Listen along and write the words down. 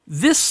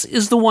This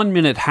is the 1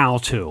 Minute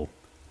How-To.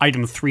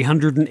 Item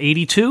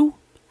 382,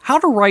 how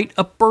to write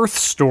a birth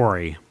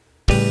story.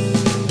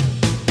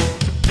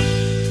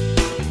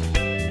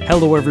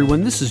 Hello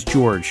everyone, this is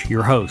George,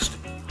 your host.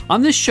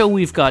 On this show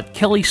we've got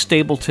Kelli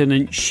Stapleton,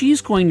 and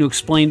she's going to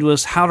explain to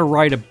us how to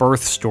write a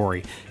birth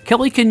story.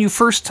 Kelli, can you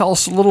first tell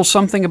us a little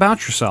something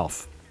about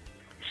yourself?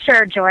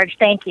 Sure, George,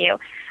 thank you.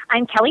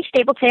 I'm Kelli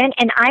Stapleton,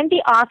 and I'm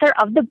the author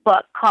of the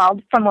book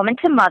called From Woman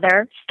to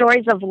Mother,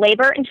 Stories of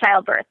Labor and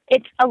Childbirth.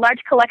 It's a large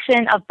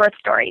collection of birth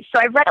stories, so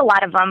I've read a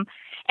lot of them.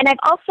 And I've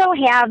also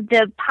have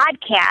the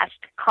podcast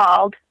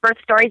called Birth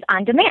Stories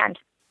on Demand.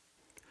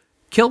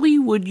 Kelli,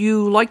 would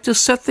you like to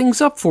set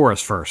things up for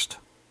us first?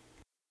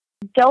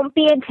 Don't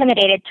be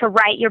intimidated to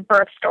write your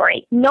birth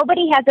story.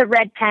 Nobody has a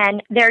red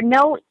pen. There are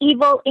no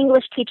evil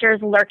English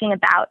teachers lurking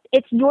about.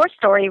 It's your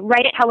story.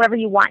 Write it however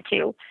you want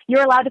to.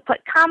 You're allowed to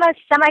put commas,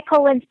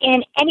 semicolons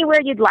in anywhere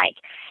you'd like.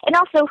 And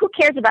also, who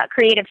cares about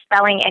creative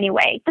spelling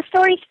anyway? The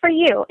story's for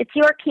you. It's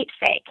your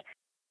keepsake.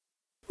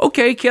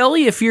 Okay,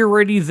 Kelli, if you're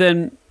ready,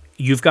 then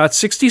you've got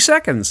 60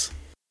 seconds.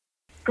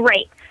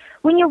 Great.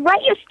 When you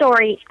write your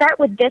story, start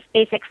with this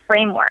basic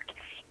framework.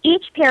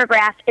 Each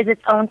paragraph is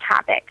its own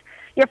topic.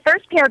 Your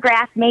first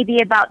paragraph may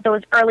be about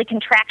those early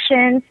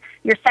contractions.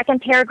 Your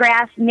second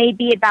paragraph may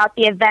be about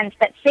the events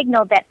that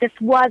signal that this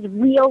was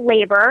real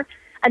labor.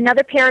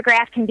 Another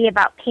paragraph can be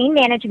about pain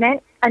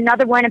management.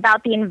 Another one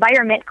about the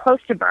environment close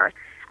to birth.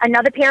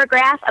 Another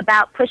paragraph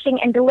about pushing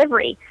and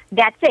delivery.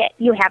 That's it.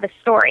 You have a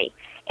story.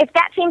 If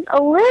that seems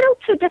a little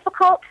too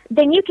difficult,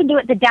 then you can do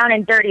it the down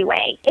and dirty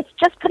way. It's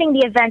just putting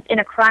the events in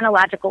a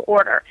chronological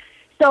order.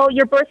 So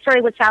your birth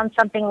story would sound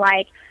something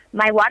like,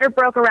 my water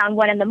broke around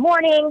 1 in the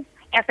morning.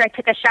 After I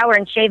took a shower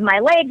and shaved my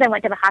legs, I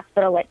went to the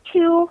hospital at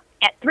 2.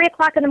 At 3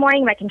 o'clock in the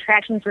morning, my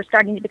contractions were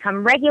starting to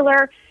become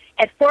regular.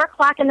 At 4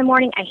 o'clock in the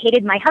morning, I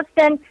hated my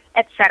husband,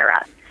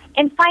 etc.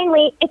 And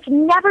finally, it's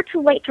never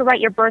too late to write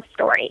your birth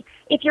story.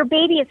 If your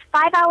baby is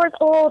 5 hours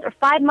old or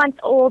 5 months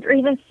old or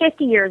even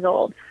 50 years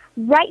old,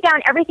 write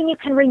down everything you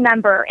can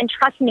remember, and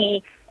trust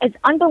me, as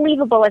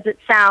unbelievable as it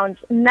sounds,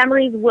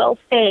 memories will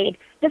fade.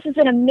 This is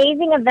an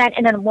amazing event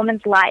in a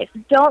woman's life.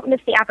 Don't miss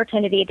the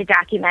opportunity to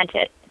document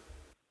it.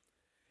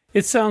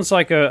 It sounds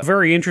like a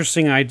very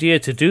interesting idea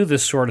to do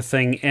this sort of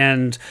thing,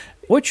 and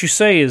what you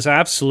say is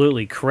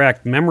absolutely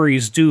correct.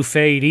 Memories do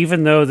fade,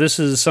 even though this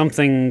is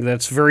something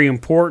that's very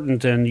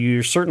important and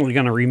you're certainly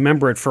going to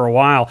remember it for a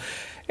while.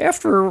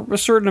 After a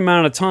certain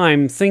amount of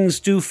time,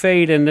 things do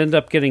fade and end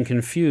up getting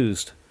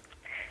confused.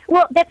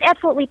 Well, that's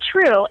absolutely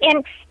true,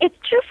 and it's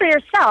true for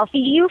yourself.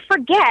 You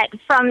forget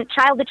from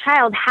child to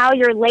child how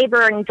your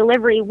labor and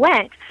delivery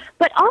went,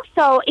 but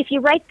also if you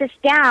write this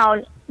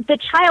down, the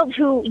child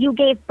who you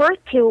gave birth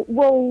to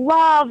will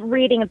love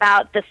reading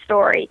about the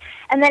story.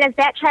 And then as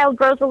that child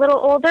grows a little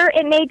older,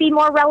 it may be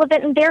more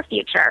relevant in their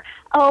future.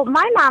 Oh,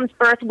 my mom's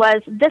birth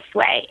was this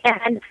way,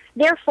 and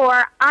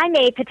therefore I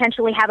may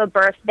potentially have a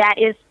birth that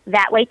is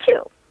that way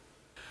too.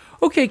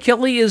 Okay,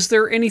 Kelli, is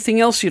there anything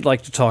else you'd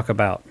like to talk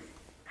about?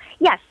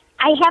 Yes,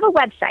 I have a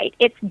website.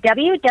 It's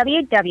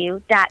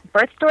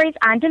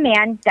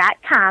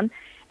www.birthstoriesondemand.com.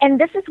 And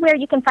this is where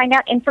you can find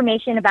out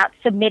information about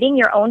submitting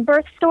your own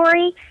birth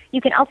story. You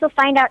can also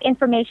find out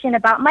information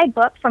about my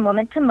book, From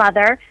Woman to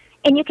Mother.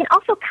 And you can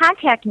also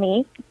contact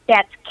me.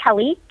 That's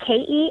Kelli,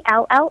 Kelli,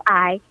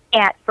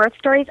 at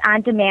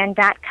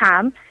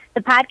birthstoriesondemand.com.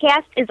 The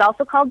podcast is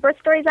also called Birth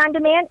Stories on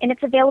Demand, and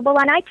it's available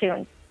on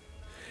iTunes.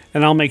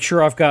 And I'll make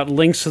sure I've got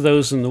links to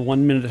those in the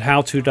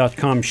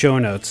 1minutehowto.com show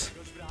notes.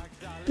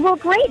 Well,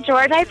 great,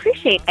 George. I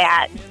appreciate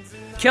that.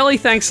 Kelli,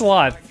 thanks a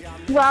lot.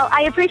 Well,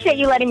 I appreciate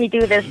you letting me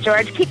do this,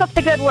 George. Keep up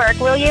the good work,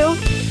 will you?